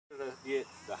redder get,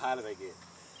 the hotter they get.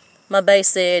 My bae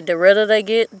said the redder they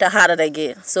get, the hotter they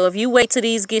get. So if you wait till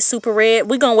these get super red,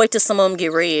 we're going to wait till some of them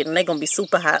get red. And they're going to be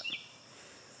super hot.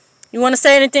 You want to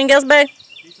say anything else, babe?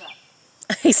 Peace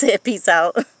out. He said peace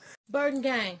out. Burden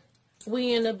gang.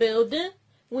 We in the building.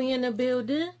 We in the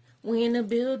building. We in the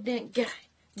building. Gang.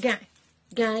 Gang.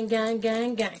 Gang, gang,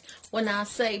 gang, gang. When I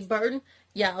say burden,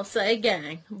 y'all say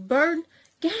gang. Burden,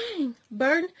 gang.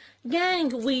 Burden,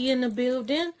 gang. We in the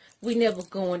building. We never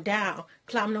going down.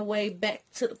 Climbing our way back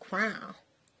to the crown.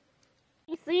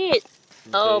 You see it.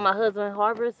 Okay. Oh, my husband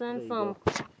harvesting some.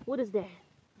 What is that?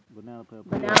 Banana peppers.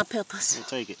 Banana peppers. We'll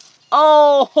take it.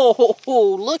 Oh,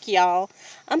 look, y'all.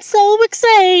 I'm so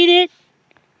excited.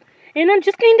 And I'm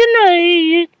just can't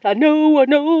deny it. I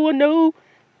know.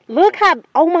 Look how,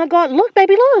 oh my God, look,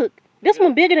 baby, look. This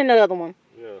one bigger than the other one.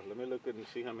 Yeah, let me look at and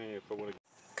see how many if I want to.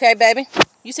 Okay, baby.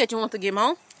 You said you want to get them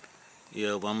on?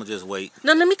 Yeah, but I'm going to just wait.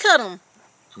 No, let me cut them.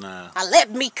 Nah.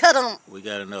 Let me cut them. We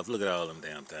got enough. Look at all them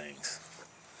damn things.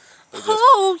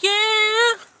 Oh,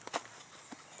 yeah.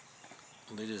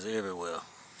 They're just everywhere.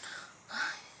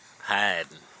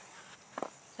 Hiding.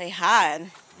 They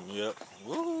hide. Yep.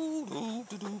 Woo,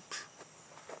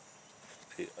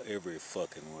 every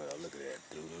fucking well. Look at that.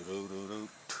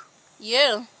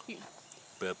 Yeah.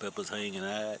 Bell peppers hanging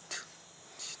out.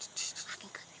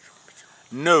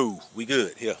 No, we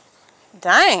good. Here.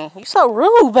 Dang, you so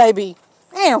rude, baby.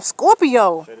 Damn,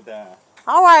 Scorpio. Shut it down.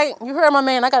 All right, you heard my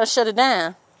man. I gotta shut it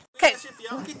down. Okay.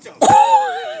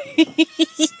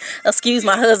 Excuse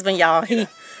my husband, y'all.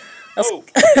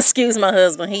 Excuse my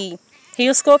husband. He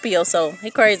a Scorpio, so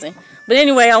he crazy. But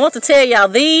anyway, I want to tell y'all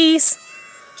these.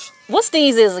 What's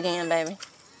these is again, baby?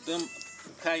 Them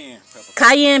cayenne peppers.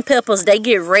 Cayenne peppers. They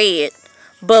get red,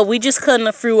 but we just cutting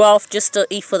the fruit off just to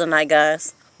eat for the night,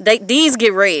 guys. These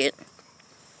get red.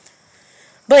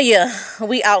 But yeah,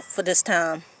 we out for this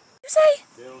time. You say?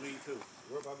 They don't need to.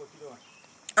 What about what you doing?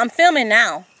 I'm filming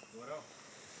now. What else?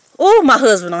 Oh, my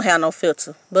husband don't have no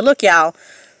filter. But look, y'all.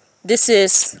 This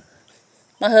is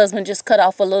my husband just cut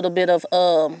off a little bit of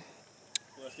for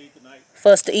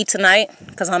us to eat tonight.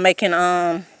 Cause I'm making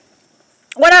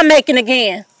what I'm making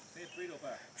again?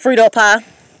 Frito pie.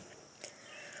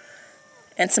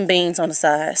 And some beans on the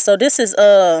side. So this is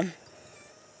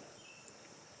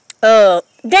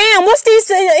damn, what's these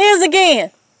is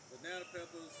again? Banana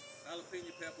peppers,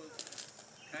 jalapeno peppers,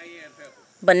 cayenne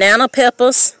peppers. Banana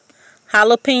peppers,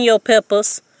 jalapeno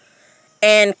peppers,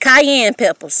 and cayenne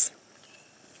peppers.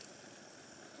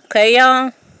 Okay,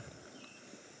 y'all?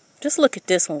 Just look at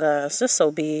this one, guys. It's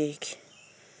so big.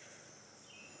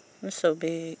 It's so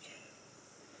big.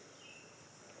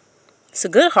 It's a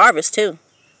good harvest, too.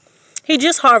 He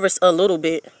just harvests a little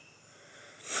bit.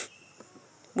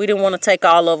 We didn't want to take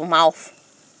all of them off.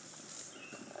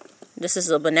 This is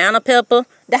a banana pepper.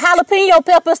 The jalapeno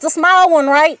pepper is the small one,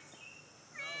 right?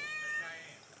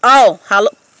 Oh,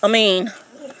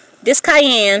 this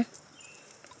cayenne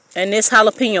and this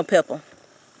jalapeno pepper.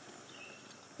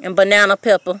 And banana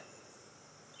pepper.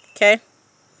 Okay?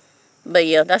 But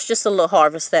yeah, that's just a little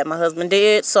harvest that my husband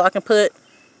did so I can put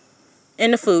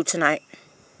in the food tonight.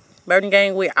 Burden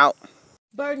gang, we're out.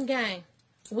 Burden gang,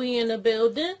 we in the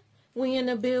building. We in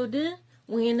the building.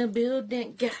 We in the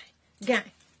building. Gang,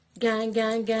 gang, gang,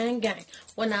 gang, gang, gang.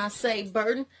 When I say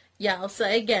burden, y'all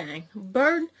say gang.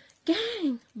 Burden,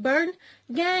 gang, burden,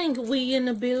 gang. We in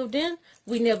the building.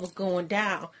 We never going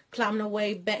down. Climbing our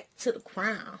way back to the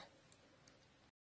crown.